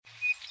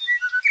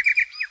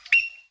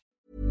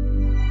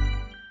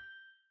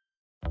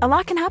A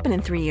lot can happen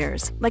in 3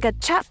 years, like a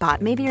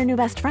chatbot may be your new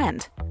best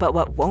friend. But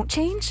what won't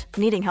change?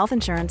 Needing health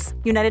insurance.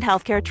 United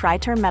Healthcare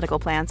Tri-Term Medical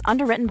Plans,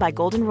 underwritten by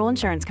Golden Rule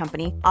Insurance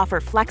Company, offer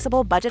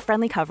flexible,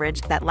 budget-friendly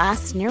coverage that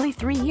lasts nearly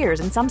 3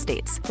 years in some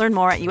states. Learn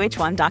more at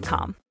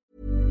uh1.com.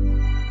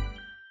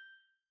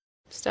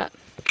 Start.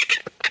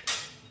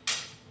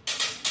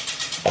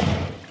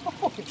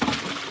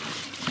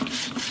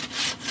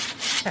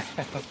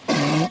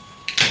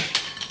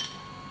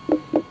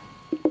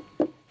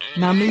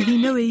 Ngā mihi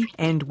nui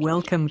and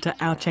welcome to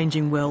Our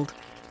Changing World.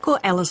 Ko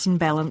Alison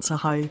Balance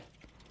aho.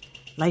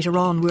 Later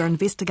on we're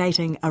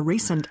investigating a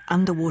recent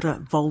underwater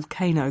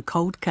volcano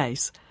cold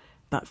case.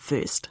 But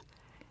first,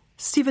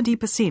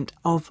 70%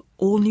 of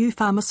all new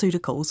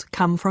pharmaceuticals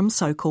come from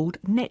so-called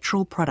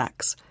natural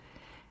products.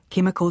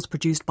 Chemicals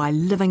produced by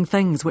living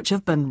things which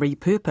have been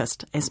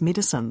repurposed as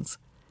medicines.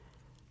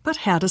 But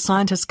how do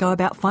scientists go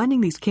about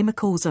finding these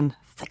chemicals and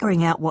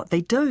figuring out what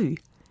they do?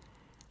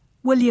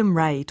 William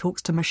Ray talks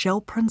to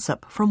Michelle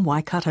Princip from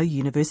Waikato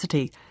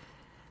University.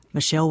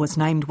 Michelle was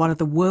named one of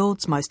the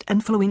world's most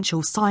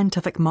influential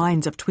scientific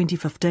minds of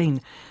 2015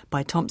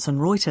 by Thomson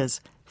Reuters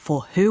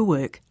for her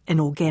work in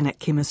organic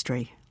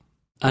chemistry.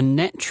 A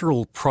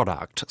natural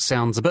product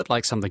sounds a bit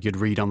like something you'd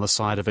read on the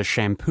side of a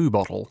shampoo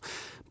bottle.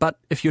 But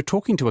if you're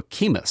talking to a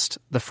chemist,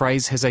 the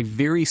phrase has a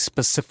very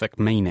specific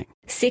meaning.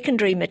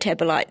 Secondary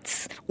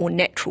metabolites or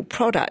natural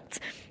products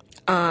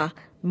are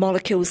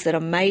molecules that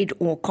are made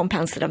or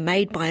compounds that are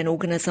made by an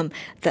organism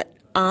that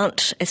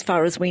aren't, as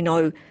far as we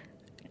know,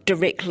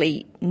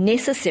 directly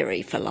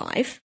necessary for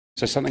life.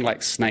 So something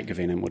like snake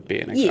venom would be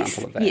an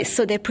example of that? Yes,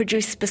 so they're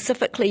produced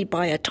specifically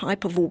by a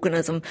type of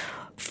organism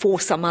for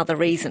some other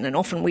reason, and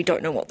often we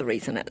don't know what the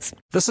reason is.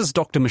 This is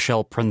Dr.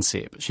 Michelle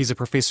Princip. She's a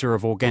professor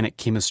of organic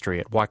chemistry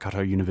at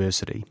Waikato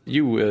University.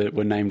 You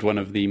were named one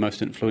of the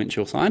most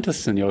influential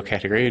scientists in your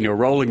category, and you're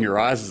rolling your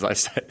eyes as I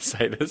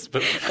say this,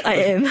 but I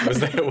am.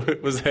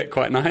 Was that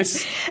quite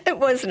nice? It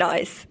was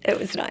nice. It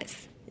was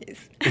nice.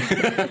 Yes.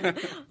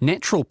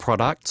 Natural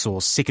products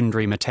or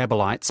secondary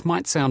metabolites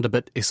might sound a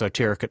bit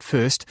esoteric at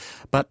first,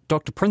 but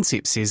Dr.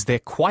 Princip says they're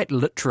quite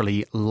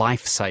literally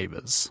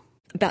lifesavers.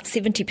 About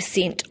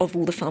 70% of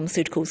all the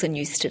pharmaceuticals in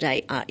use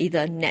today are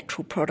either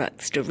natural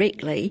products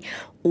directly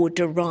or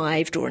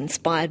derived or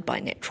inspired by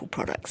natural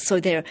products. So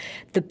they're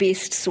the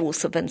best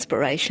source of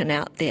inspiration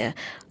out there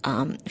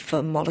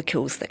for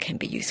molecules that can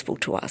be useful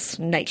to us.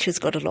 Nature's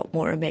got a lot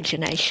more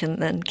imagination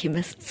than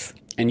chemists.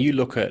 And you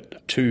look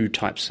at two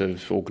types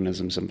of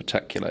organisms in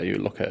particular. You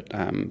look at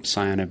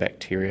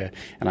cyanobacteria,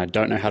 and I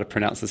don't know how to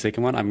pronounce the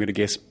second one. I'm going to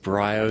guess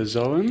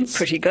bryozoans.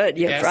 Pretty good,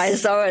 yeah, yes.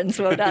 Bryozoans,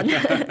 well done.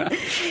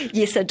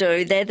 Yes, I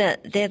do. They're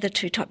the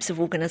two types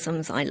of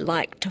organisms I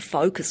like to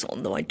focus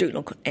on, though I do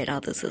look at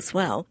others as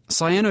well.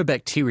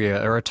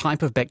 Cyanobacteria are a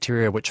type of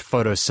bacteria which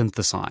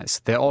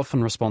photosynthesize. They're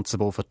often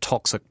responsible for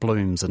toxic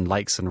blooms in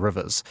lakes and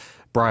rivers.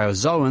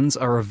 Bryozoans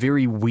are a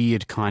very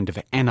weird kind of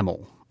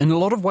animal. In a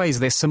lot of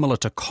ways, they're similar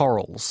to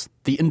corals.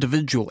 The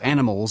individual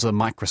animals are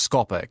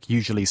microscopic,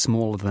 usually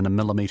smaller than 1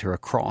 millimetre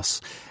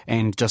across.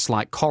 And just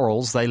like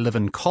corals, they live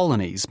in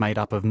colonies made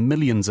up of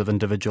millions of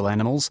individual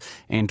animals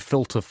and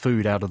filter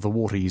food out of the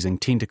water using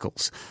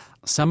tentacles.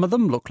 Some of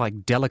them look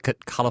like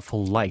delicate,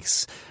 colourful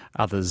lace.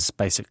 Others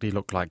basically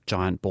look like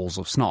giant balls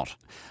of snot.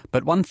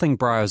 But one thing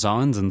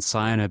bryozoans and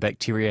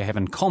cyanobacteria have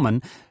in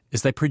common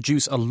is they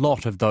produce a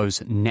lot of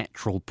those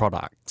natural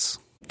products.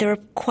 There are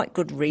quite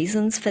good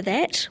reasons for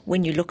that.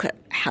 When you look at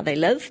how they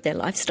live, their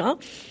lifestyle,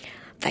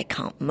 they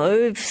can't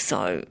move,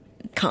 so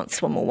can't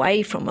swim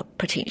away from a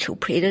potential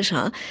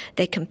predator.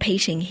 They're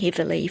competing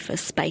heavily for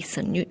space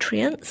and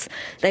nutrients.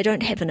 They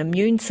don't have an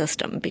immune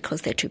system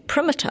because they're too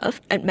primitive.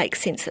 It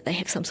makes sense that they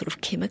have some sort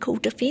of chemical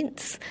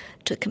defence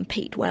to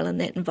compete well in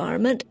that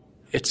environment.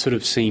 It sort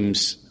of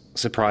seems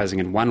surprising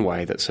in one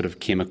way that sort of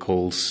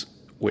chemicals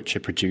which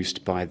are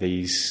produced by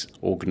these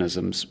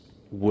organisms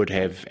would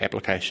have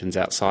applications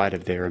outside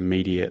of their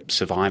immediate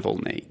survival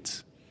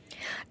needs.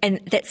 And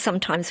that's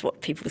sometimes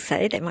what people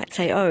say. They might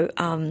say,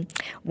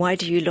 why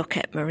do you look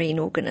at marine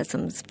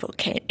organisms for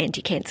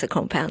anti-cancer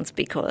compounds?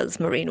 Because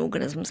marine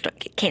organisms don't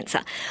get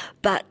cancer.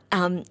 But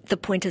the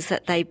point is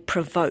that they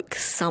provoke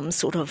some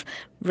sort of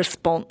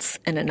response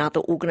in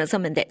another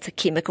organism, and that's a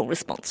chemical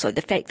response. So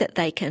the fact that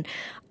they can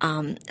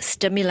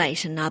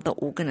stimulate another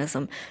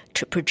organism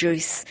to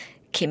produce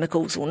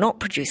chemicals or not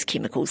produce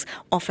chemicals,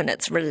 often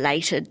it's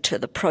related to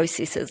the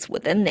processes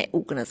within that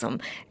organism.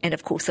 And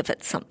of course, if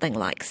it's something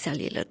like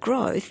cellular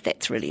growth,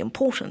 that's really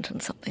important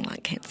in something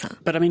like cancer.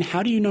 But I mean,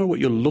 how do you know what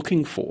you're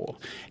looking for?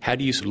 How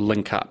do you sort of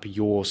link up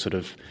your sort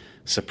of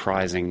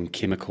surprising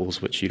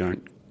chemicals, which you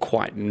don't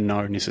quite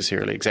know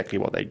necessarily exactly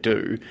what they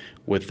do,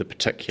 with the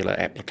particular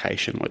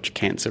application which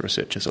cancer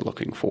researchers are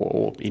looking for,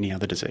 or any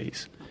other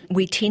disease?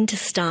 We tend to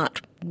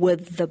start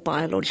with the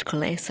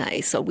biological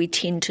assay. So we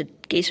tend to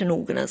get an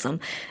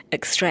organism,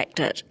 extract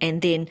it,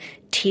 and then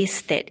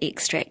test that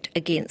extract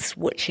against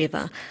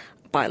whichever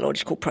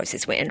biological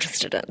process we're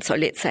interested in. So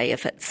let's say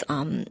if it's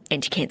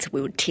anti-cancer,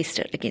 we would test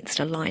it against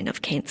a line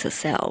of cancer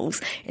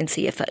cells and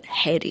see if it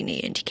had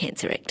any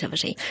anti-cancer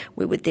activity.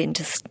 We would then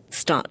just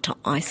start to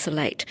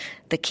isolate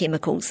the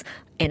chemicals,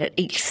 and at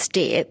each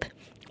step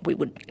we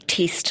would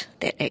test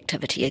that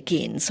activity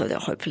again so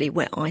that hopefully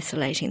we're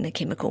isolating the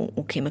chemical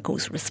or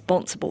chemicals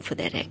responsible for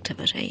that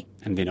activity.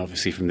 And then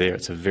obviously from there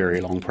it's a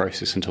very long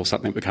process until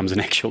something becomes an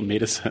actual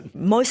medicine.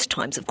 Most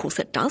times, of course,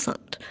 it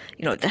doesn't.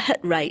 The hit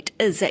rate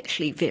is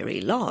actually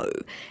very low.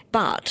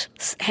 But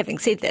having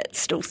said that,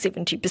 still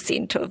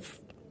 70% of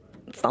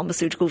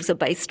pharmaceuticals are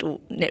based on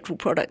natural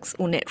products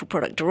or natural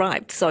product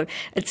derived. So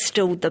it's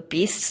still the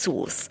best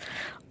source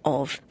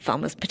of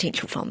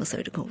potential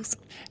pharmaceuticals.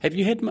 Have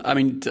you had, I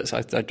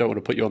don't want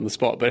to put you on the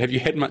spot, but have you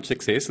had much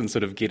success in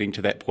sort of getting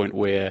to that point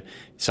where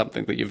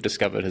something that you've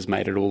discovered has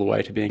made it all the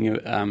way to being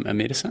a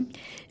medicine?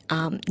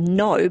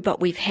 No,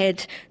 but we've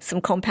had some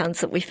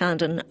compounds that we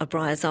found in a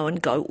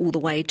bryozoan go all the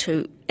way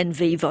to in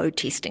vivo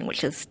testing,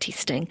 which is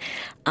testing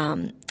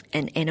in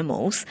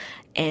animals.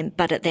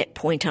 But at that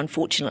point,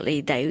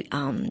 unfortunately, they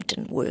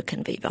didn't work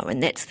in vivo.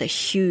 And that's the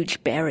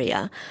huge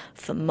barrier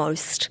for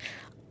most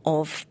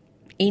of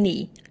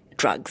any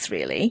drugs,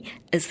 really,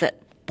 is that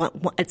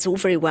it's all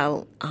very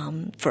well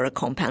for a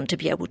compound to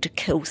be able to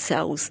kill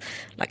cells,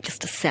 like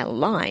just a cell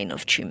line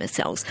of tumour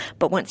cells.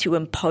 But once you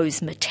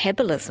impose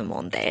metabolism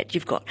on that,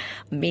 you've got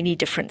many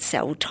different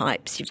cell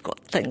types. You've got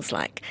things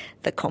like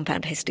the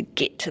compound has to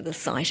get to the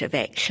site of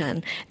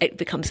action. It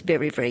becomes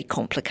very, very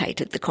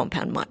complicated. The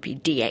compound might be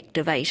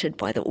deactivated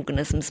by the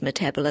organism's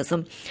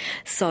metabolism.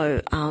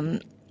 So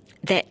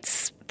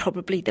that's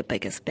probably the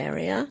biggest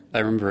barrier. I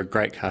remember a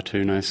great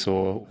cartoon I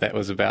saw that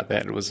was about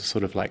that. It was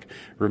sort of like,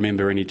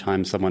 remember any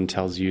time someone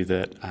tells you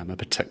that a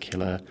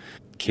particular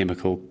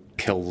chemical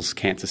kills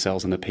cancer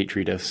cells in a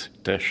petri dish,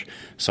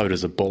 so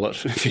does a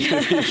bullet.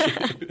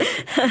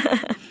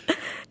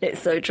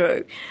 That's so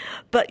true.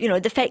 But,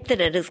 the fact that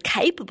it is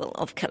capable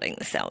of killing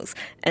the cells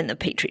in the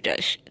petri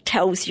dish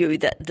tells you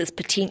that there's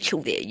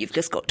potential there. You've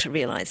just got to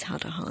realise how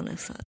to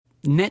harness it.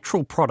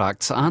 Natural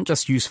products aren't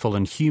just useful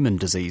in human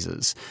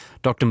diseases.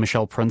 Dr.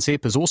 Michelle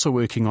Prinsep is also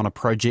working on a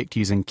project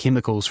using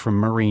chemicals from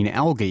marine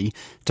algae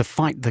to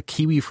fight the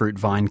kiwifruit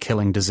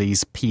vine-killing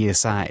disease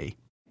PSA.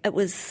 It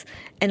was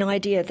an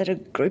idea that a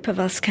group of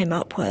us came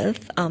up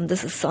with.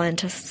 This is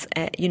scientists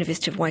at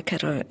University of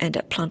Waikato and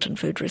at Plant and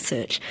Food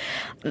Research,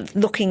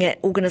 looking at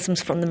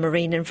organisms from the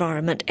marine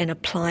environment and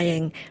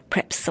applying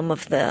perhaps some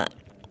of the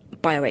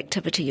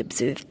bioactivity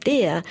observed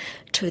there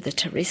to the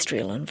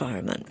terrestrial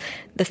environment.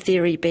 The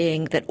theory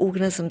being that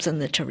organisms in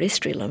the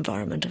terrestrial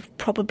environment have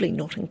probably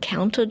not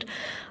encountered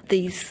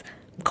these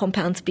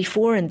compounds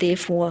before and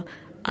therefore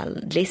are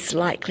less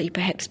likely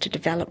perhaps to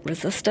develop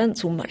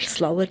resistance or much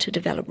slower to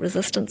develop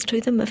resistance to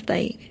them if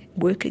they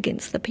work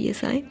against the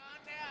PSA.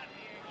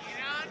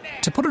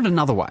 To put it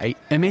another way,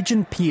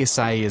 imagine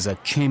PSA is a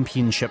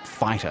championship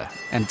fighter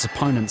and its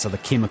opponents are the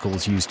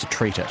chemicals used to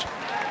treat it.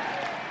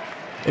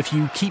 If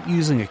you keep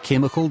using a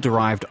chemical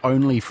derived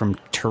only from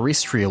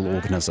terrestrial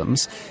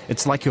organisms,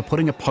 it's like you're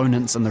putting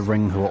opponents in the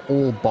ring who are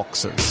all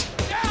boxers.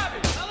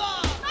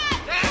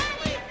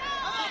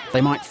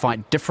 They might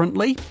fight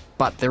differently,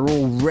 but they're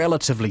all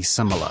relatively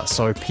similar,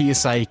 so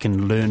PSA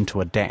can learn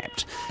to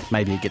adapt.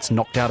 Maybe it gets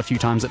knocked out a few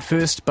times at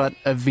first, but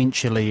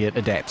eventually it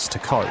adapts to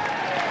cope.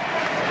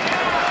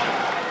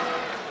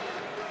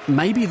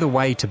 Maybe the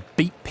way to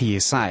beat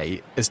PSA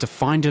is to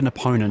find an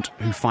opponent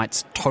who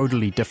fights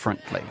totally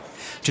differently.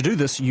 To do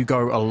this, you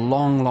go a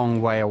long,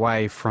 long way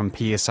away from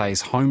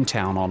PSA's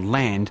hometown on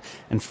land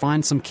and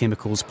find some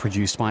chemicals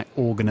produced by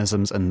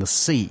organisms in the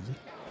sea.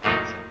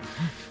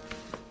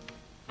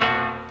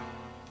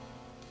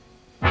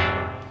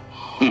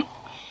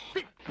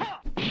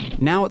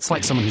 Now it's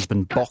like someone who's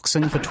been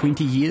boxing for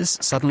 20 years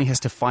suddenly has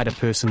to fight a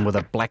person with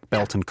a black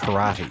belt in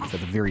karate for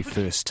the very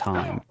first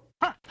time.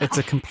 It's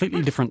a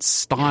completely different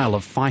style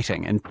of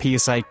fighting, and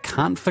PSA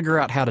can't figure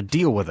out how to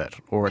deal with it,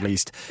 or at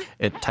least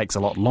it takes a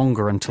lot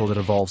longer until it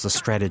evolves a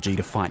strategy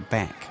to fight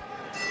back.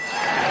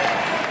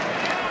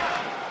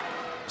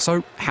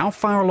 So how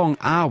far along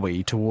are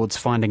we towards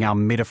finding our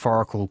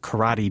metaphorical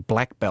karate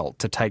black belt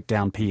to take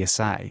down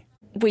PSA?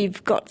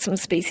 We've got some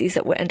species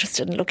that we're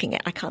interested in looking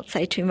at. I can't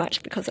say too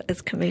much because it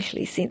is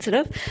commercially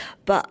sensitive,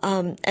 but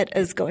it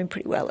is going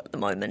pretty well at the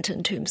moment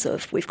in terms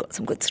of we've got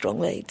some good strong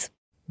leads.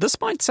 This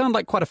might sound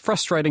like quite a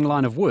frustrating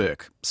line of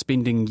work,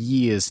 spending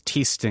years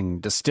testing,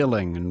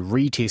 distilling and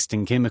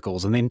retesting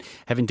chemicals and then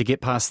having to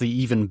get past the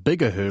even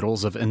bigger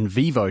hurdles of in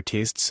vivo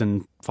tests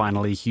and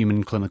finally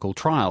human clinical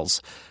trials.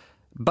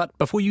 But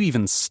before you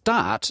even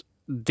start,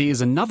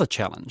 there's another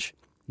challenge.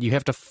 You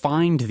have to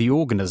find the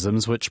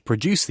organisms which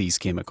produce these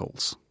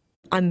chemicals.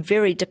 I'm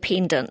very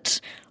dependent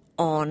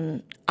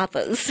on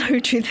others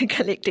who do the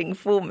collecting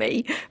for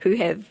me, who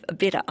have a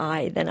better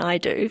eye than I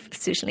do,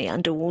 certainly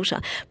underwater.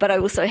 But I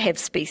also have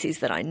species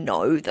that I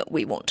know that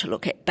we want to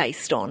look at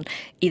based on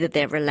either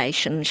their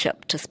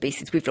relationship to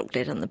species we've looked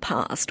at in the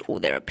past, or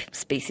there are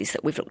species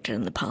that we've looked at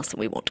in the past that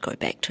we want to go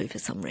back to for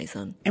some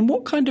reason. And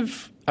what kind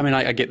of I mean,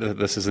 I get that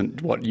this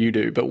isn't what you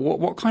do, but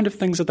what kind of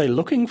things are they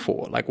looking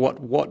for? Like,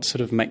 what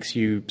sort of makes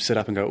you sit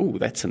up and go, "Oh,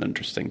 that's an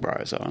interesting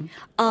bryozoan"?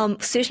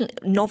 Certainly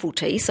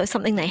novelty, so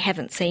something they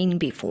haven't seen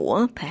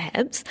before,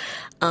 perhaps.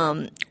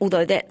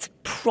 Although that's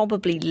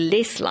probably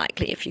less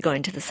likely if you go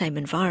into the same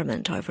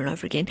environment over and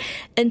over again.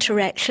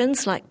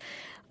 Interactions, like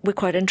we're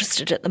quite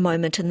interested at the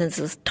moment, and there's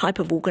this type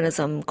of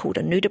organism called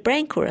a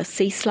nudibranch or a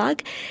sea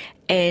slug,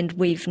 and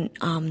we've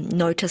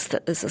noticed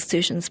that there's a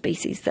certain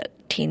species that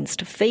tends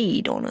to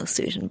feed on a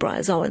certain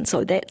bryozoan,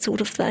 so that sort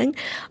of thing.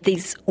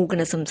 These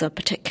organisms are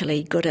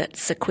particularly good at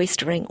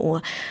sequestering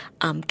or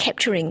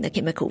capturing the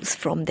chemicals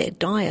from their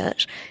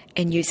diet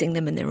and using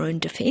them in their own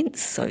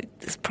defence, so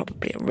there's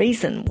probably a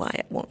reason why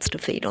it wants to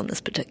feed on this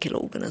particular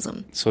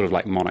organism. Sort of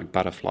like monarch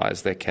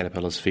butterflies, their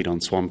caterpillars feed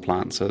on swan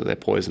plants so that they're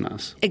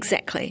poisonous.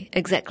 Exactly.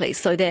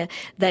 So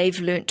they've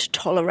learnt to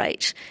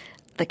tolerate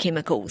the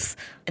chemicals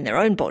in their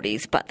own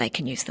bodies, but they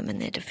can use them in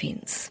their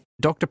defence.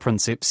 Dr.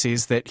 Prinsep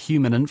says that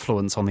human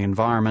influence on the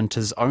environment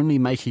is only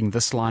making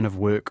this line of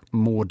work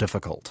more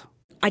difficult.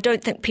 I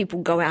don't think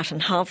people go out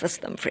and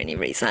harvest them for any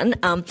reason,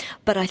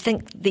 but I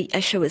think the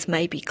issue is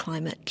maybe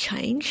climate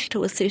change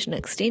to a certain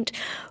extent.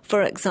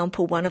 For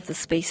example, one of the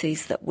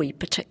species that we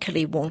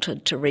particularly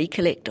wanted to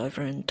recollect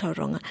over in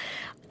Tauranga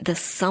this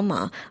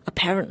summer,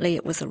 apparently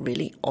it was a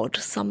really odd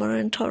summer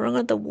in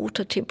Tauranga. The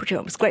water temperature,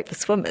 it was great for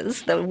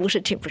swimmers, the water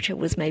temperature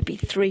was maybe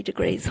 3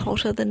 degrees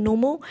hotter than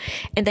normal,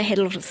 and they had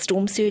a lot of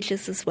storm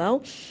surges as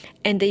well.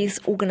 And these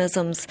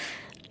organisms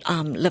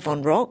live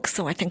on rocks,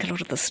 so I think a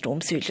lot of the storm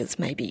surges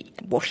maybe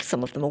washed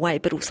some of them away,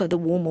 but also the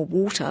warmer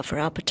water for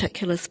our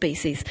particular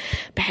species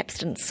perhaps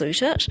didn't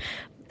suit it.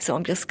 So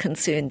I'm just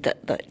concerned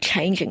that the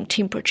changing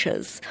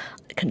temperatures,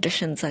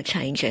 conditions are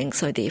changing,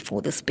 so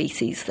therefore the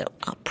species that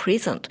are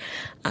present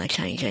are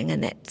changing,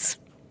 and that's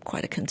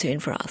quite a concern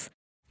for us.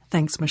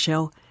 Thanks,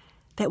 Michelle.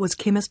 That was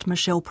chemist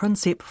Michelle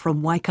Prinsep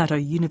from Waikato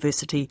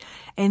University,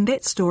 and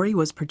that story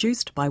was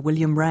produced by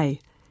William Ray.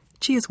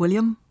 Cheers,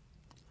 William.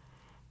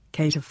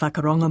 Kei te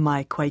whakaronga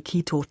mai koe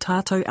ki tō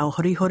tātou au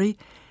horihori,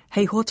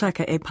 hei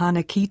hōtaka e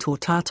pāna ki tō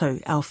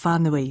tātou au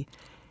whānui.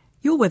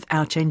 You're with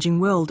Our Changing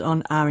World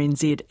on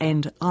RNZ,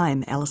 and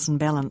I'm Alison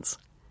Balance.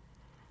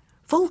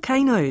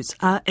 Volcanoes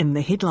are in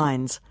the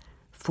headlines.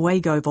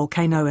 Fuego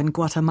volcano in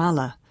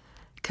Guatemala,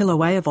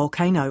 Kilauea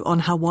volcano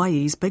on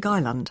Hawaii's Big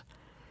Island.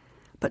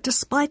 But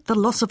despite the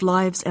loss of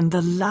lives and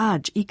the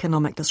large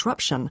economic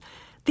disruption,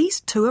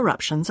 these two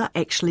eruptions are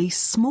actually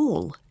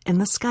small in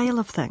the scale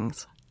of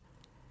things.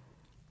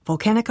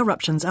 Volcanic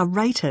eruptions are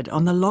rated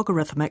on the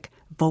logarithmic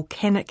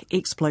Volcanic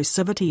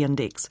Explosivity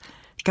Index,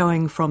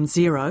 going from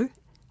 0,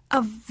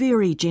 a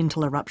very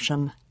gentle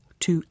eruption,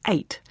 to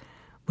 8,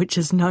 which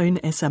is known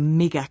as a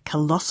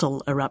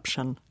mega-colossal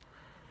eruption.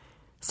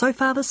 So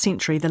far this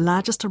century, the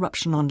largest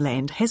eruption on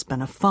land has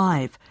been a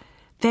 5.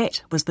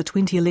 That was the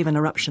 2011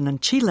 eruption in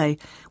Chile,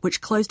 which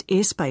closed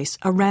airspace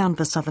around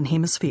the southern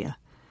hemisphere.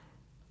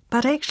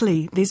 But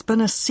actually, there's been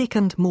a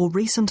second, more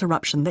recent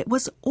eruption that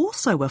was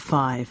also a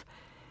 5.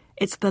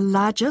 It's the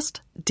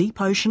largest deep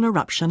ocean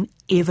eruption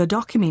ever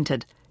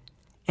documented,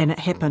 and it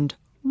happened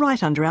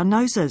right under our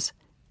noses,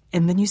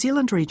 in the New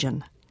Zealand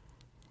region.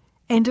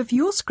 And if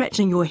you're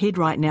scratching your head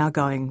right now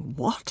going,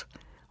 what?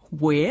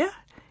 Where?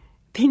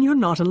 Then you're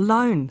not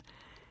alone.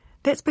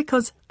 That's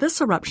because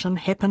this eruption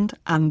happened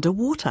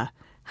underwater,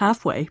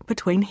 halfway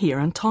between here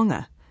and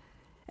Tonga.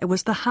 It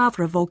was the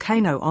Havre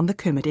volcano on the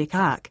Kermadec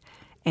Arc,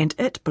 and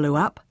it blew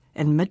up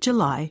in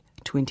mid-July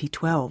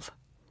 2012.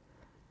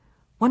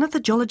 One of the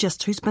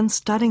geologists who's been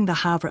studying the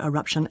Havre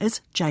eruption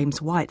is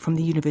James White from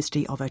the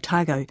University of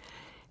Otago.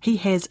 He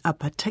has a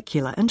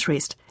particular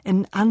interest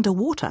in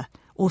underwater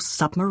or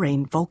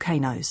submarine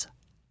volcanoes.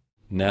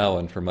 Now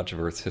and for much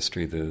of Earth's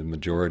history, the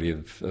majority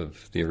of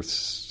the Earth's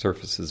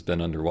surface has been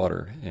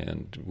underwater,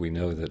 and we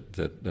know that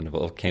a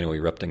volcano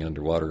erupting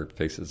underwater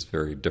faces a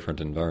very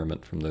different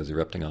environment from those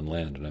erupting on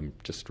land, and I'm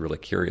just really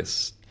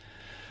curious.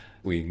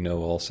 We know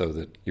also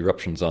that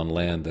eruptions on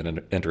land that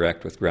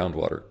interact with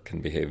groundwater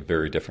can behave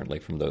very differently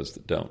from those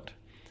that don't.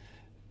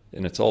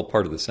 And it's all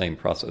part of the same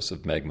process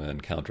of magma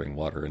encountering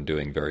water and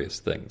doing various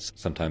things.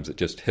 Sometimes it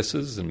just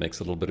hisses and makes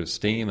a little bit of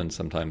steam, and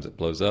sometimes it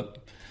blows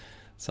up.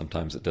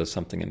 Sometimes it does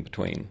something in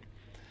between.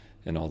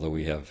 And although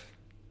we have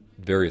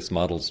various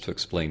models to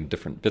explain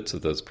different bits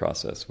of those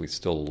processes, we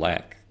still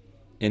lack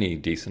any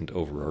decent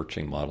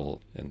overarching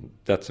model. And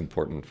that's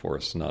important for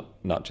us,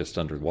 not just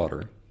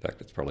underwater. In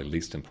fact, it's probably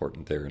least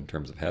important there in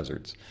terms of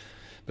hazards.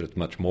 But it's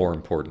much more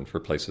important for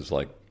places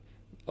like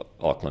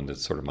Auckland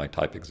is sort of my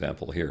type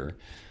example here,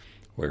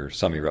 where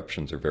some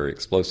eruptions are very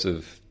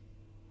explosive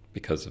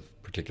because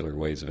of particular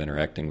ways of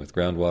interacting with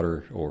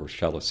groundwater or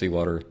shallow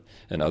seawater,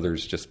 and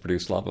others just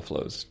produce lava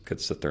flows. You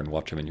could sit there and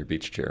watch them in your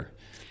beach chair.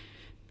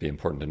 It'd be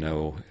important to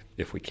know,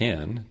 if we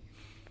can,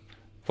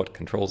 what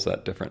controls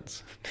that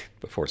difference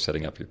before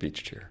setting up your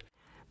beach chair.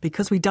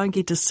 Because we don't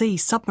get to see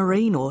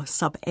submarine or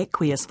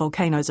subaqueous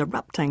volcanoes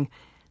erupting,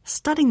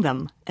 studying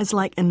them is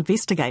like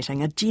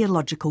investigating a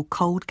geological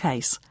cold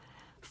case,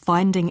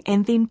 finding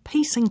and then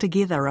piecing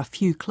together a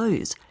few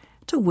clues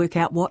to work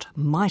out what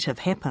might have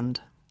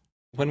happened.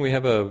 When we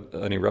have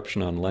an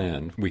eruption on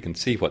land, we can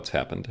see what's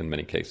happened in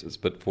many cases,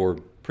 but for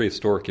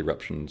prehistoric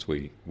eruptions,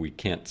 we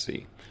can't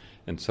see.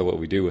 And so what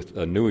we do with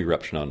a new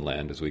eruption on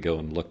land is we go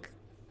and look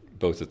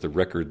both at the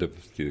record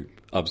of the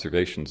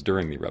observations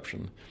during the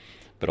eruption,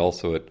 but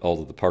also at all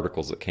of the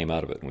particles that came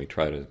out of it, and we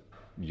try to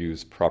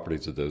use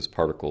properties of those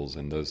particles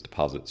and those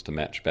deposits to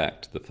match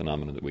back to the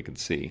phenomena that we can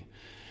see.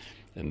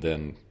 And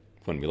then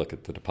when we look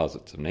at the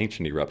deposits of an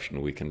ancient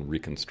eruption, we can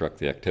reconstruct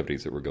the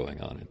activities that were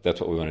going on.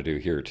 That's what we want to do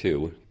here,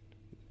 too.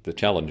 The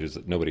challenge is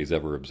that nobody's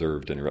ever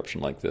observed an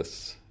eruption like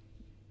this,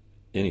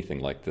 anything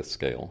like this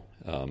scale,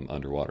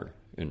 underwater,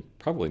 and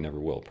probably never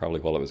will. Probably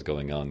while it was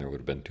going on, there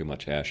would have been too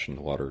much ash in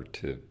the water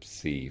to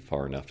see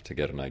far enough to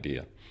get an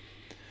idea.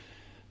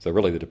 So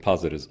really the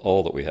deposit is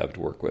all that we have to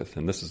work with,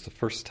 and this is the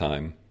first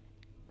time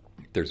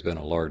there's been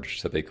a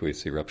large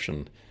subaqueous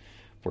eruption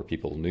where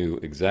people knew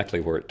exactly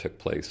where it took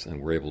place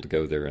and were able to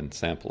go there and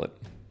sample it.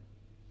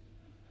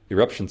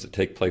 Eruptions that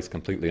take place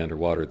completely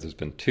underwater, there's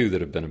been two that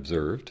have been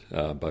observed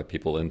by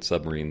people in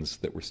submarines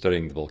that were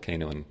studying the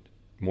volcano and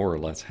more or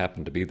less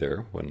happened to be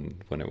there when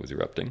it was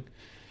erupting.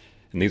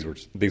 And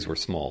these were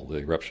small. The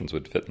eruptions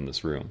would fit in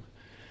this room.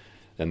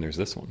 And there's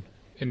this one.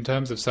 In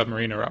terms of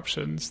submarine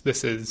eruptions,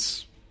 this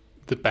is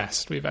the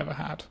best we've ever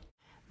had.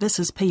 This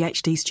is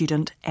PhD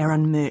student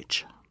Aaron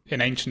Murch. In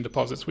ancient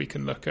deposits, we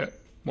can look at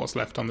what's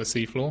left on the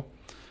seafloor,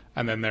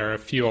 and then there are a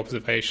few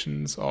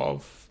observations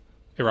of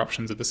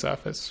eruptions at the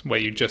surface where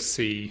you just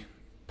see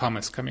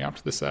pumice coming up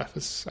to the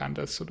surface and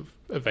a sort of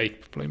a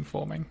vapor plume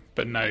forming,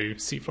 but no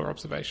seafloor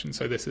observation.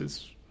 So this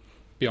is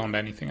beyond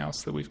anything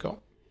else that we've got.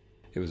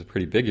 It was a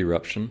pretty big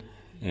eruption,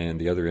 and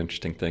the other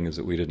interesting thing is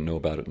that we didn't know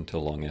about it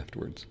until long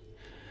afterwards.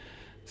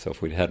 So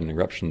if we'd had an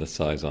eruption this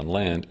size on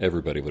land,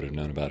 everybody would have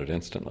known about it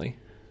instantly.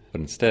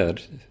 But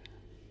instead,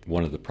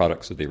 one of the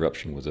products of the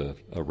eruption was a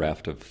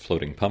raft of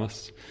floating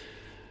pumice.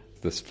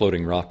 This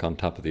floating rock on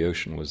top of the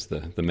ocean was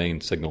the main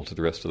signal to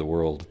the rest of the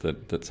world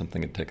that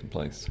something had taken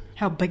place.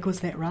 How big was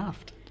that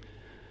raft?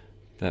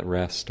 That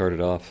raft started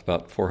off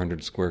about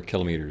 400 square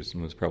kilometers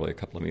and was probably a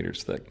couple of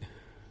meters thick.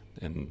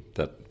 And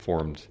that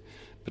formed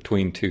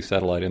between two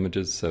satellite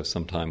images, so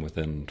sometime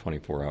within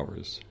 24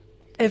 hours.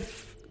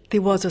 If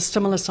there was a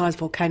similar sized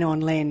volcano on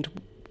land,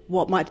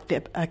 what might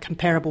a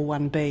comparable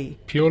one be?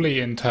 Purely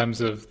in terms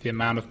of the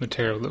amount of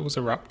material that was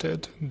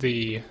erupted,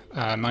 the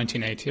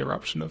 1980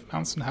 eruption of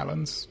Mount St.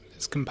 Helens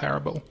is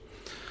comparable.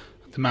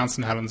 The Mount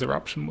St. Helens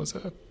eruption was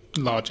a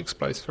large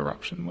explosive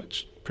eruption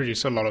which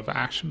produced a lot of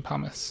ash and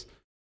pumice.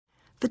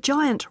 The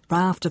giant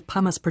raft of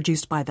pumice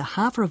produced by the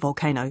Havre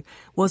volcano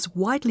was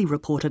widely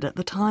reported at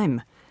the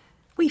time.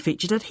 We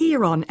featured it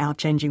here on Our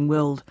Changing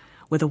World,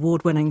 with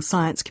award-winning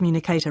science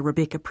communicator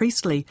Rebecca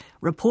Priestley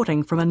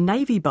reporting from a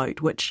Navy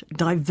boat which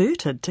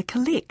diverted to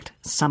collect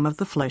some of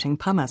the floating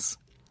pumice.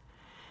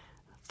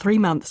 3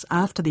 months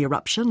after the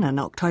eruption in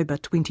October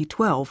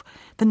 2012,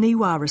 the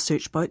Niwa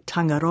research boat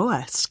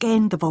Tangaroa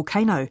scanned the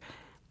volcano,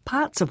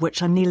 parts of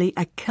which are nearly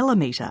a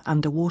kilometre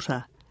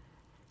underwater.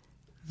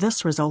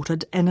 This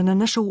resulted in an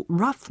initial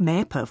rough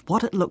map of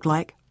what it looked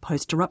like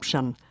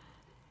post-eruption.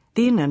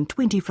 Then in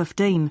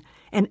 2015,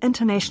 an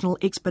international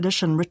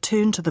expedition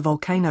returned to the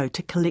volcano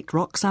to collect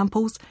rock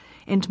samples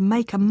and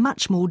make a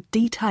much more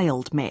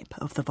detailed map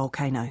of the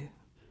volcano.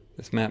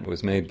 This map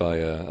was made by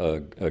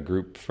a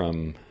group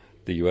from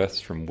the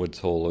U.S., from Woods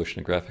Hole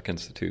Oceanographic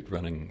Institute,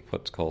 running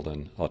what's called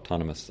an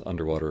autonomous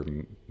underwater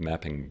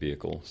mapping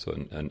vehicle, so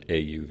an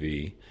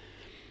AUV.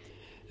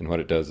 And what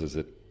it does is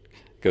it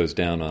goes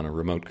down on a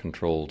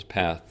remote-controlled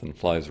path and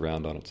flies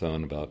around on its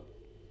own about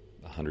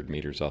 100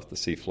 meters off the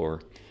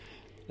seafloor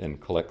and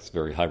collects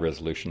very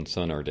high-resolution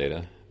sonar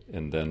data,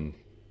 and then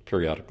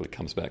periodically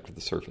comes back to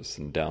the surface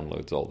and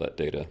downloads all that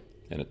data.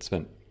 And it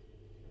spent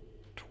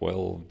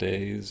 12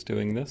 days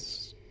doing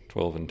this,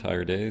 12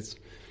 entire days.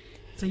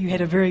 So you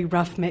had a very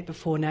rough map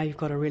before, now you've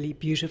got a really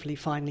beautifully,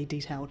 finely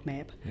detailed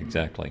map.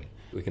 Exactly.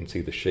 We can see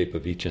the shape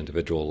of each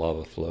individual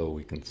lava flow.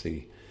 We can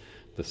see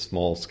the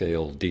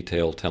small-scale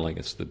detail telling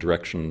us the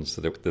directions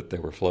that they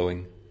were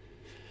flowing.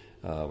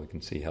 We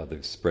can see how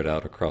they've spread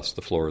out across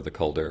the floor of the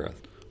caldera.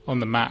 On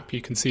the map,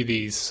 you can see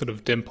these sort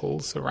of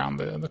dimples around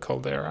the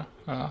caldera,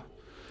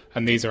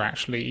 and these are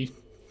actually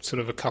sort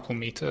of a couple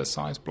metre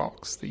size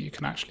blocks that you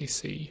can actually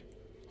see.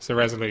 It's a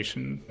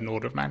resolution an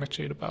order of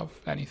magnitude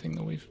above anything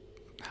that we've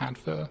had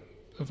for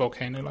a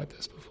volcano like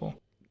this before.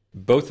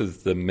 Both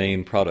of the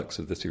main products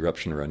of this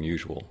eruption are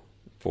unusual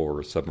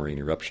for submarine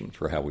eruption,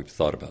 for how we've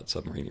thought about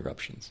submarine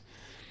eruptions.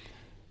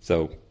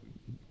 So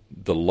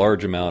the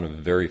large amount of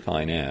very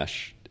fine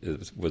ash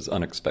was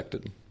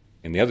unexpected.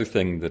 And the other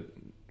thing that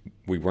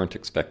we weren't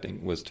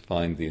expecting was to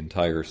find the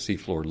entire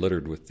seafloor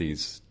littered with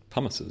these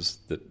pumices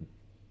that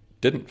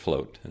didn't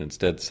float and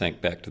instead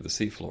sank back to the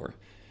seafloor.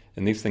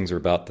 And these things are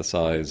about the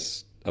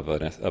size of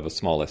a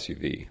small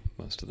SUV,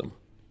 most of them.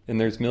 And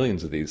there's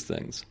millions of these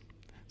things.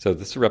 So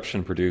this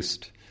eruption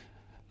produced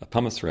a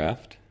pumice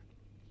raft,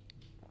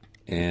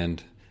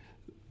 and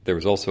there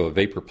was also a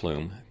vapor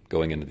plume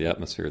going into the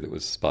atmosphere that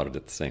was spotted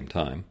at the same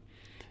time.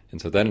 And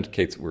so that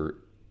indicates we're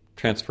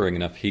transferring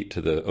enough heat to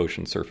the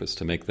ocean surface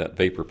to make that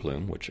vapor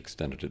plume, which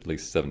extended at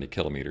least 70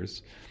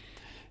 kilometers.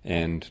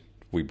 And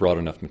we brought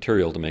enough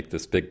material to make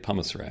this big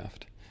pumice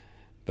raft.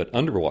 But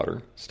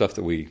underwater, stuff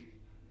that we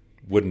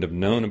wouldn't have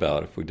known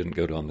about if we didn't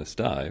go on this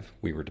dive,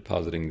 we were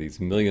depositing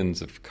these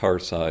millions of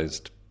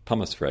car-sized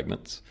pumice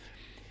fragments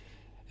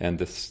and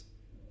this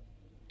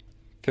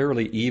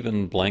fairly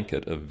even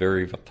blanket of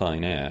very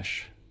fine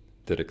ash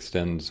that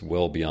extends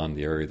well beyond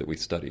the area that we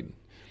studied.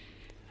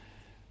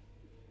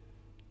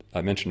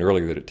 I mentioned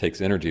earlier that it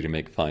takes energy to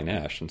make fine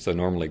ash, and so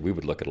normally we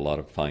would look at a lot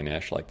of fine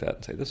ash like that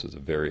and say, this was a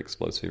very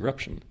explosive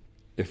eruption.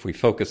 If we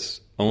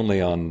focus only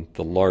on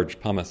the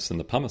large pumice in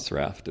the pumice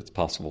raft, it's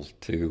possible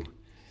to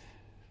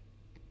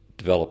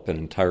develop an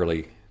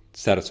entirely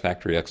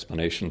satisfactory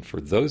explanation for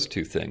those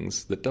two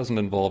things that doesn't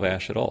involve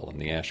ash at all, and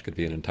the ash could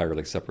be an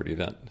entirely separate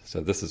event.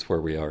 So this is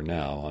where we are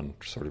now on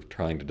sort of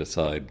trying to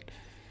decide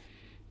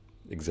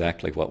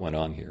exactly what went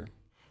on here.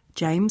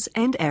 James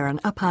and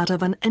Aaron are part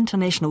of an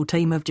international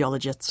team of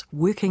geologists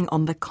working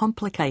on the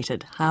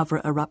complicated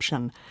Havre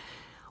eruption.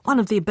 One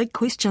of their big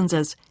questions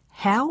is,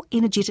 how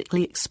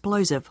energetically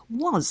explosive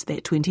was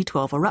that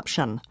 2012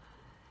 eruption?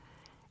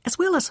 As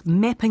well as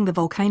mapping the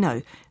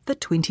volcano, the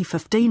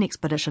 2015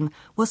 expedition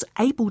was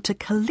able to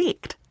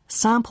collect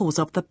samples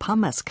of the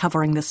pumice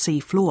covering the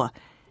sea floor,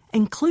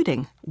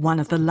 including one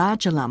of the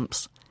larger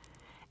lumps.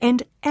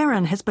 And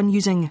Aaron has been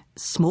using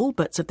small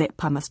bits of that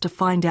pumice to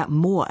find out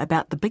more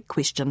about the big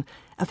question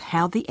of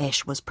how the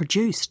ash was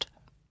produced.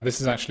 This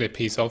is actually a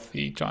piece of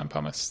the giant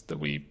pumice that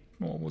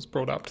was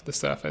brought up to the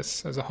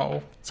surface as a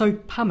whole. So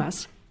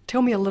pumice,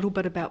 tell me a little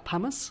bit about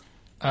pumice.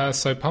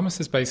 So pumice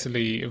is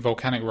basically a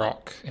volcanic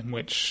rock in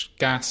which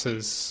gas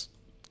has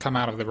come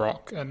out of the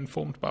rock and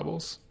formed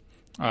bubbles.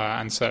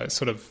 And so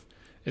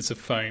it's a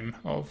foam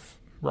of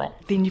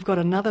rock. Then you've got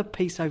another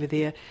piece over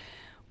there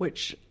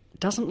which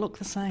doesn't look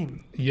the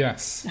same.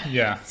 Yes,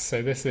 yeah.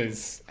 So this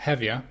is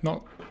heavier,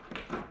 not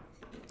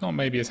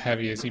maybe as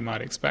heavy as you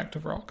might expect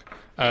of rock.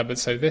 But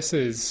so this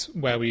is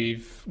where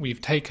we've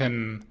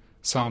taken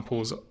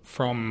samples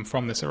from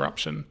this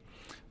eruption,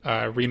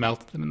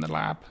 remelted them in the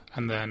lab,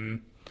 and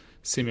then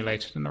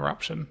simulated an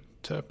eruption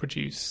to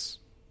produce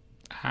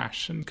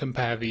ash and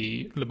compare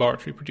the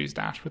laboratory-produced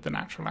ash with the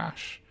natural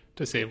ash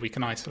to see if we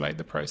can isolate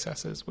the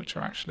processes which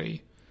are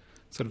actually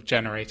sort of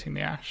generating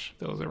the ash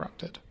that was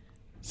erupted.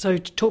 So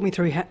talk me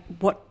through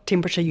what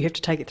temperature you have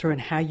to take it through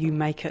and how you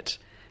make it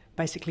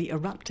basically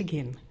erupt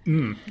again.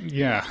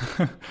 Yeah.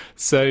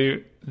 So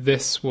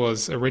this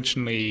was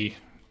originally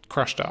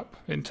crushed up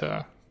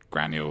into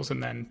granules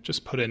and then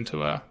just put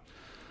into a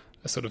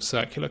sort of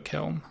circular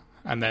kiln.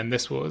 And then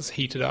this was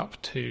heated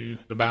up to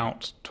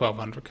about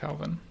 1200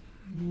 Kelvin.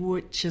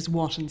 Which is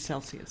what in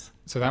Celsius?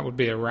 So that would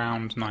be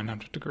around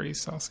 900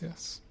 degrees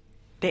Celsius.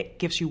 That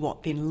gives you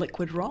what then,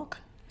 liquid rock?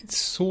 It's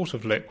sort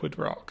of liquid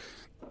rock.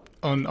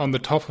 On the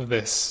top of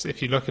this,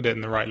 if you look at it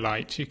in the right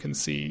light, you can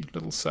see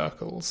little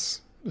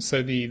circles.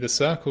 So the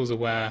circles are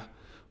where,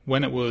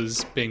 when it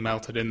was being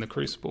melted in the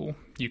crucible,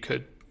 you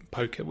could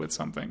poke it with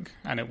something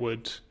and it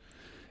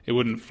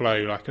wouldn't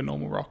flow like a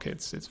normal rock.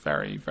 It's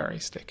very, very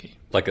sticky.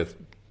 Like a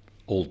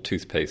old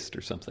toothpaste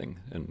or something.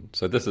 And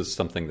so this is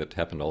something that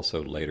happened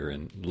also later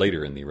in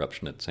the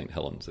eruption at St.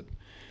 Helens. It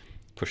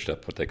pushed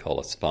up what they call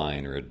a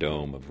spine or a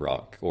dome of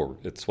rock, or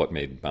it's what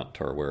made Mount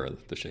Tarawera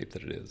the shape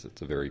that it is.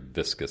 It's a very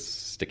viscous,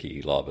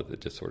 sticky lava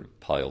that just sort of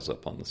piles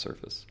up on the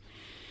surface.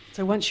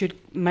 So once you'd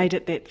made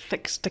it that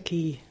thick,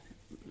 sticky,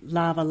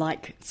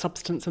 lava-like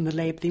substance in the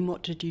lab, then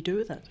what did you do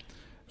with it?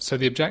 So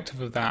the objective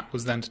of that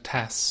was then to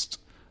test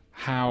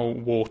how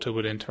water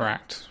would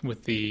interact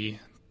with the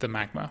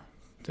magma.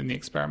 In the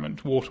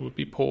experiment, water would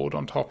be poured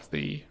on top of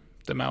the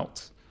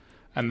melt,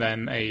 and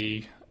then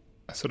a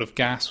sort of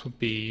gas would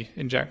be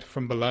injected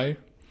from below,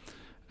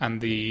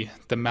 and the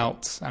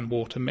melt and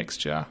water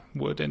mixture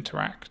would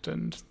interact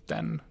and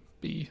then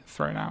be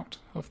thrown out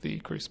of the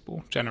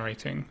crucible,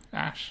 generating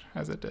ash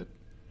as it did.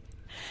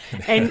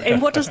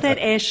 And what does that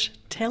ash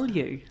tell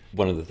you?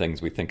 One of the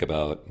things we think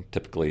about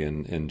typically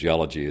in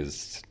geology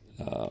is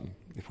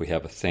if we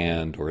have a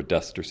sand or a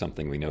dust or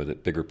something, we know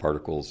that bigger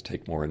particles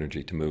take more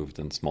energy to move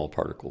than small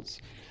particles.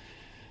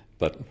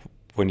 But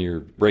when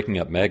you're breaking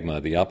up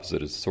magma, the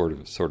opposite is sort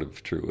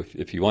of true.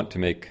 If you want to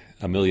make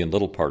 1 million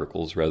little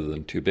particles rather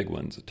than 2 big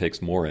ones, it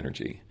takes more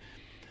energy.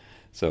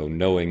 So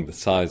knowing the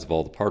size of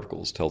all the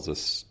particles tells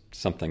us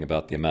something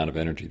about the amount of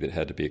energy that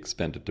had to be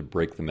expended to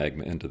break the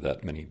magma into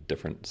that many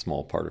different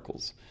small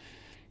particles.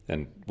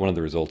 And one of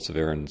the results of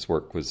Aaron's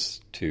work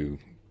was to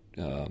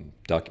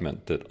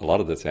document that a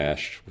lot of this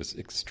ash was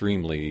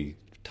extremely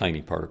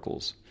tiny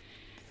particles,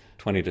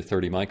 20 to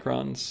 30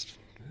 microns,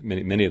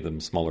 many of them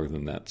smaller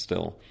than that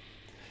still.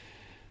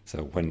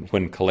 So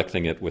when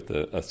collecting it with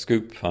a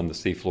scoop on the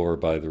seafloor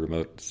by the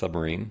remote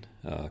submarine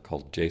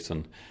called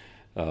Jason,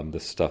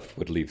 this stuff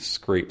would leave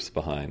scrapes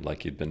behind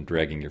like you'd been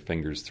dragging your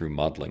fingers through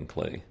modeling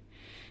clay.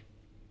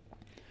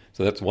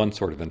 So that's one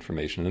sort of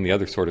information. And the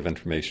other sort of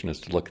information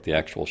is to look at the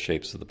actual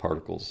shapes of the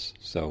particles.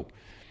 So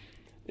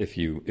if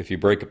you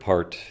break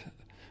apart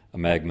a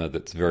magma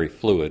that's very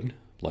fluid,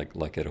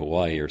 like at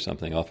Hawaii or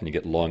something, often you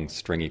get long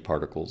stringy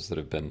particles that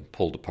have been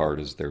pulled apart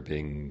as they're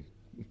being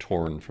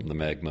torn from the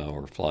magma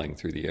or flying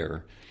through the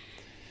air.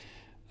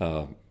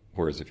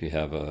 Whereas if you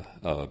have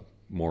a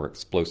more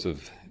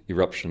explosive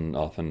eruption,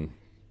 often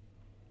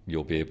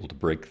you'll be able to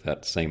break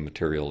that same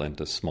material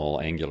into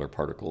small angular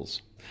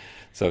particles.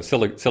 So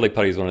silly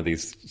putty is one of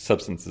these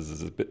substances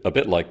is a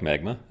bit like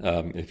magma.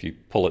 If you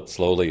pull it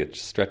slowly, it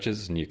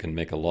stretches and you can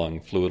make a long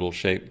fluidal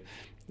shape,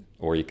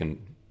 or you can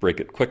break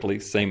it quickly,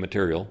 same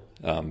material,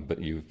 but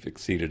you've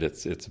exceeded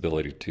its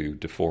ability to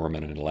deform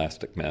in an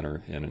elastic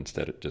manner, and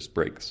instead it just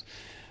breaks.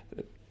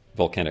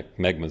 Volcanic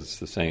magma is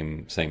the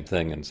same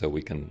thing, and so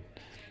we can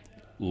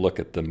look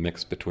at the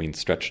mix between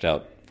stretched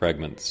out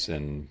fragments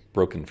and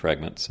broken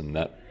fragments, and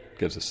that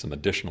gives us some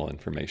additional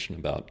information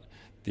about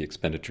the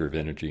expenditure of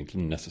energy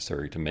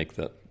necessary to make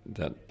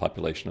that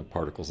population of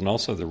particles, and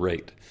also the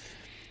rate.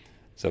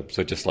 So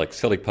just like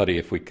silly putty,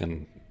 if we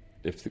can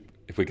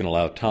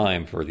allow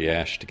time for the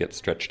ash to get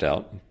stretched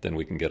out, then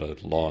we can get a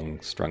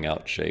long strung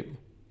out shape,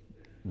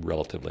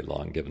 relatively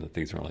long, given that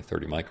these are only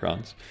 30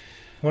 microns.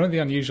 One of the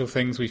unusual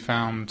things we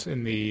found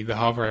in the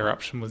Havre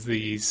eruption was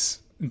these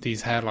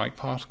hair-like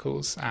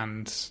particles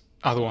and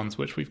other ones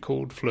which we've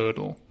called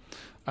fluidal.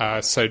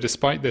 So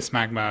despite this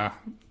magma,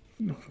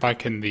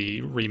 like in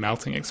the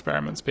remelting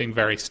experiments, being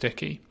very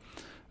sticky,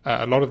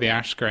 a lot of the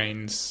ash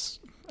grains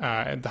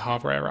at the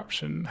Havre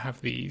eruption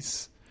have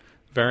these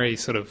very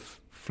sort of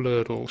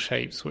fluidal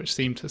shapes, which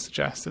seem to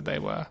suggest that they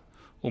were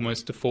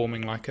almost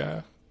deforming like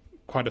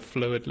quite a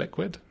fluid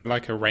liquid,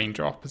 like a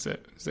raindrop as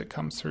it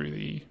comes through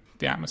the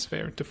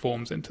atmosphere. It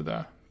deforms into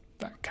that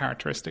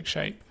characteristic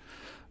shape.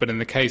 But in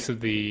the case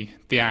of the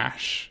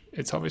ash,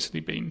 it's obviously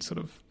been sort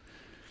of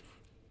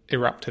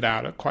erupted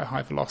out at quite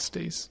high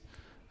velocities.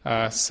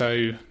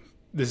 So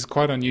this is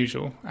quite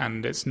unusual,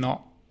 and it's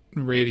not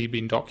really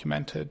been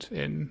documented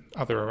in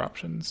other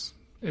eruptions.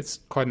 It's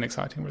quite an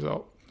exciting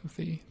result of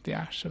the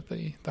ash of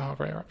the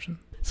Havre eruption.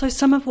 So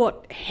some of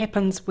what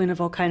happens when a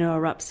volcano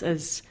erupts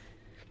is,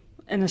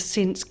 in a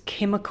sense,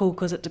 chemical,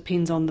 because it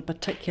depends on the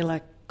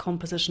particular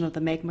composition of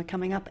the magma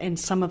coming up, and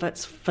some of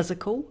it's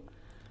physical.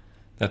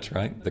 That's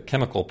right. The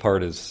chemical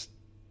part is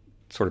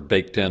sort of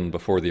baked in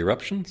before the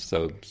eruption.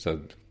 So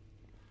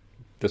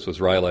this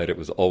was rhyolite. It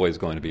was always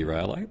going to be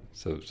rhyolite.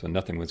 So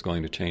nothing was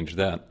going to change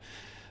that.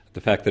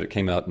 The fact that it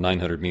came out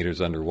 900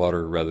 meters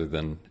underwater rather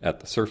than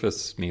at the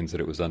surface means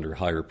that it was under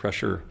higher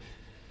pressure.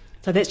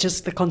 So that's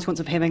just the consequence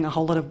of having a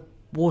whole lot of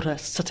water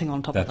sitting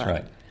on top of it. That's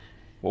right.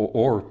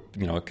 Or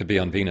it could be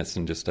on Venus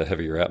in just a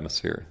heavier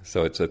atmosphere.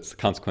 So it's the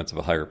consequence of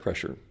a higher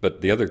pressure.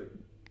 But the other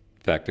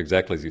fact,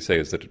 exactly as you say,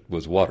 is that it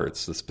was water.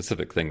 It's the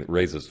specific thing that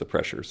raises the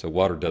pressure. So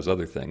water does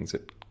other things.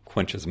 It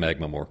quenches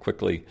magma more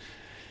quickly.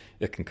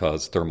 It can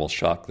cause thermal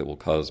shock that will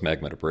cause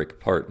magma to break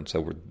apart. And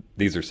so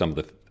these are some of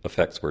the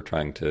effects we're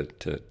trying to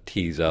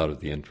tease out of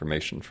the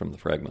information from the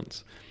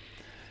fragments.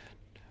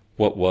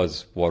 What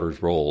was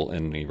water's role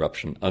in an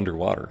eruption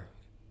underwater?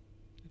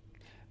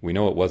 We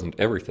know it wasn't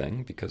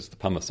everything because the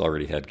pumice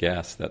already had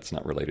gas. That's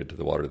not related to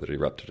the water that it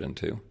erupted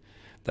into.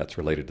 That's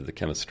related to the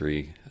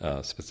chemistry,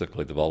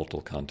 specifically the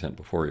volatile content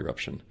before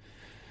eruption.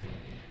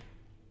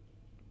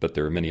 But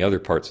there are many other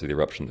parts of the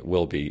eruption that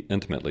will be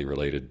intimately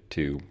related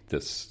to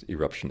this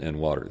eruption in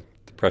water.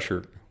 The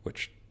pressure,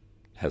 which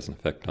has an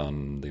effect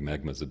on the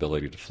magma's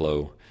ability to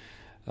flow,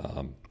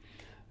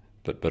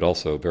 but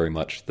also very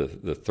much the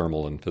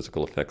thermal and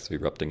physical effects of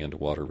erupting into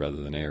water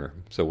rather than air.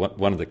 So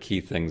one of the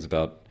key things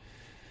about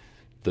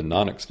the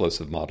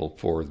non-explosive model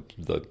for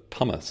the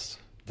pumice,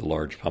 the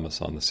large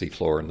pumice on the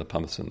seafloor and the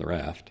pumice in the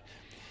raft,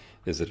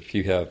 is that if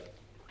you have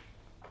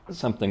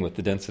something with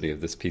the density of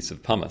this piece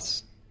of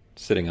pumice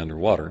sitting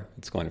underwater,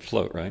 it's going to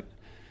float, right?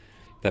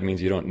 That means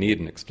you don't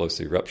need an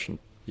explosive eruption.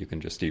 You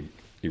can just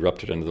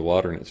erupt it into the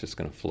water and it's just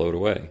going to float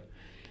away.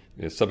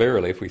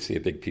 Subarily, if we see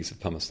a big piece of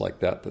pumice like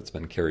that that's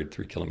been carried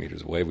 3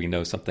 kilometers away, we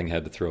know something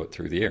had to throw it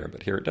through the air,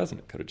 but here it doesn't.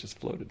 It could have just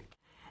floated.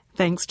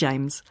 Thanks,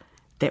 James.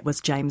 That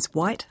was James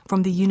White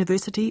from the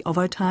University of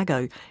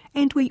Otago,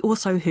 and we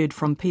also heard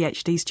from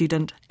PhD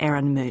student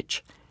Aaron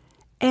Murch.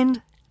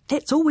 And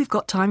that's all we've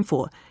got time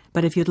for,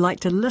 but if you'd like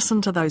to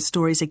listen to those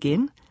stories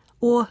again,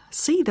 or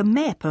see the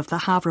map of the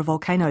Havre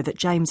volcano that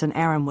James and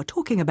Aaron were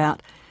talking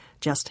about,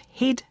 just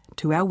head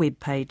to our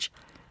webpage,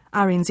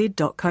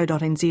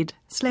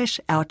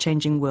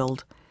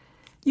 rnz.co.nz/ourchangingworld.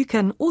 You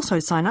can also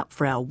sign up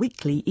for our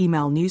weekly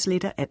email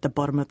newsletter at the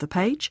bottom of the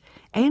page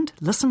and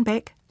listen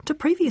back to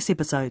previous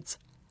episodes.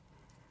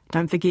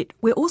 Don't forget,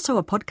 we're also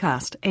a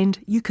podcast, and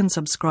you can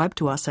subscribe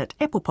to us at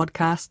Apple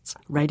Podcasts,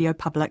 Radio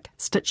Public,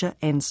 Stitcher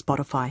and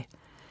Spotify.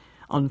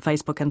 On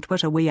Facebook and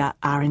Twitter, we are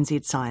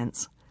RNZ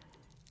Science.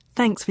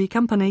 Thanks for your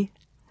company.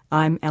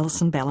 I'm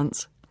Alison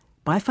Balance.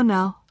 Bye for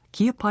now.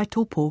 Kia pai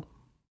tōpō.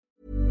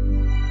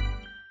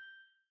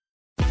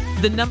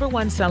 The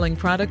 #1 selling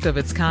product of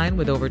its kind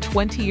with over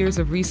 20 years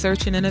of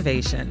research and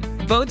innovation.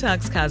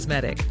 Botox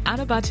Cosmetic, out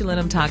of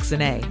botulinum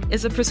toxin A,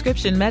 is a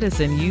prescription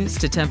medicine used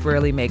to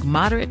temporarily make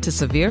moderate to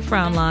severe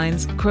frown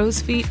lines,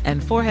 crow's feet,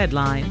 and forehead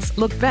lines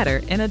look better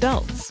in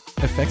adults.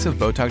 Effects of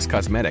Botox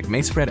Cosmetic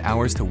may spread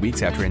hours to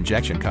weeks after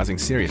injection, causing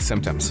serious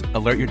symptoms.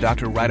 Alert your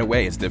doctor right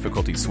away as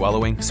difficulty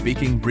swallowing,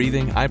 speaking,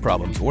 breathing, eye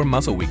problems, or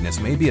muscle weakness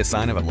may be a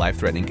sign of a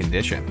life-threatening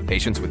condition.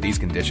 Patients with these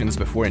conditions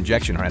before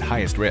injection are at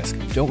highest risk.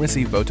 Don't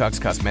receive Botox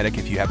Cosmetic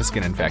if you have a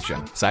skin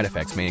infection. Side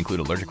effects may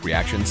include allergic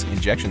reactions,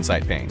 injection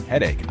site pain,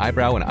 headache,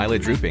 eyebrow and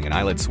eyelid drooping, and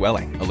eyelid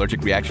swelling.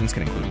 Allergic reactions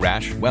can include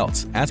rash,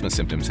 welts, asthma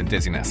symptoms, and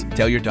dizziness.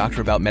 Tell your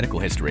doctor about medical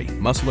history,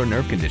 muscle or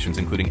nerve conditions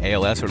including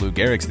ALS or Lou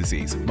Gehrig's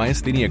disease,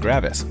 myasthenia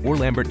gravis, or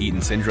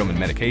Lambert-Eaton syndrome and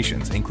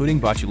medications, including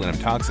botulinum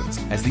toxins,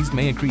 as these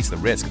may increase the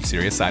risk of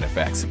serious side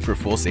effects. For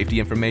full safety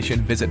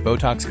information, visit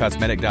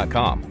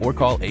BotoxCosmetic.com or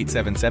call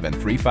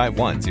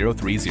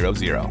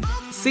 877-351-0300.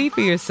 See for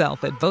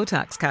yourself at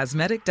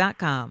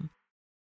BotoxCosmetic.com.